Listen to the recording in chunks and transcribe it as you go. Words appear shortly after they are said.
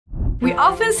We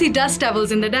often see dust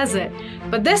devils in the desert,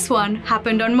 but this one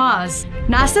happened on Mars.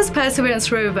 NASA's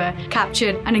Perseverance rover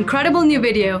captured an incredible new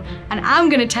video, and I'm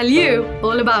going to tell you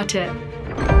all about it.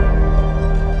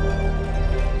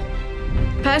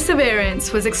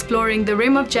 Perseverance was exploring the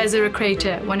rim of Jezero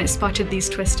Crater when it spotted these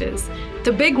twisters.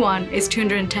 The big one is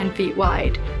 210 feet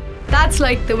wide. That's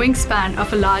like the wingspan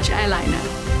of a large airliner.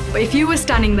 But if you were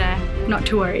standing there, not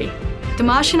to worry. The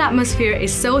Martian atmosphere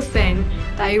is so thin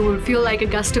that it would feel like a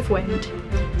gust of wind,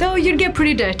 though you'd get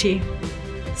pretty dirty.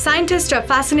 Scientists are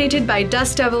fascinated by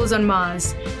dust devils on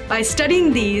Mars. By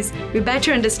studying these, we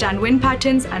better understand wind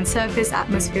patterns and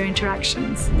surface-atmosphere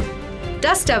interactions.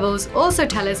 Dust devils also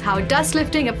tell us how dust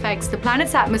lifting affects the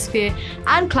planet's atmosphere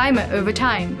and climate over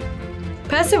time.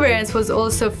 Perseverance was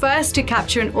also first to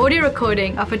capture an audio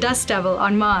recording of a dust devil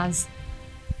on Mars.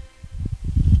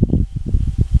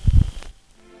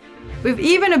 We've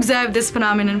even observed this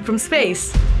phenomenon from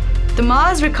space. The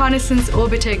Mars Reconnaissance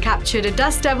Orbiter captured a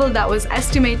dust devil that was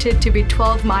estimated to be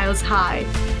 12 miles high.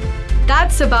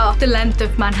 That's about the length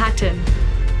of Manhattan.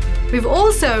 We've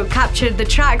also captured the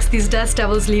tracks these dust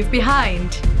devils leave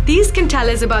behind. These can tell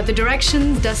us about the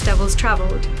directions dust devils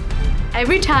traveled.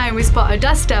 Every time we spot a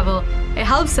dust devil, it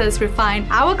helps us refine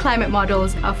our climate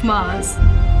models of Mars.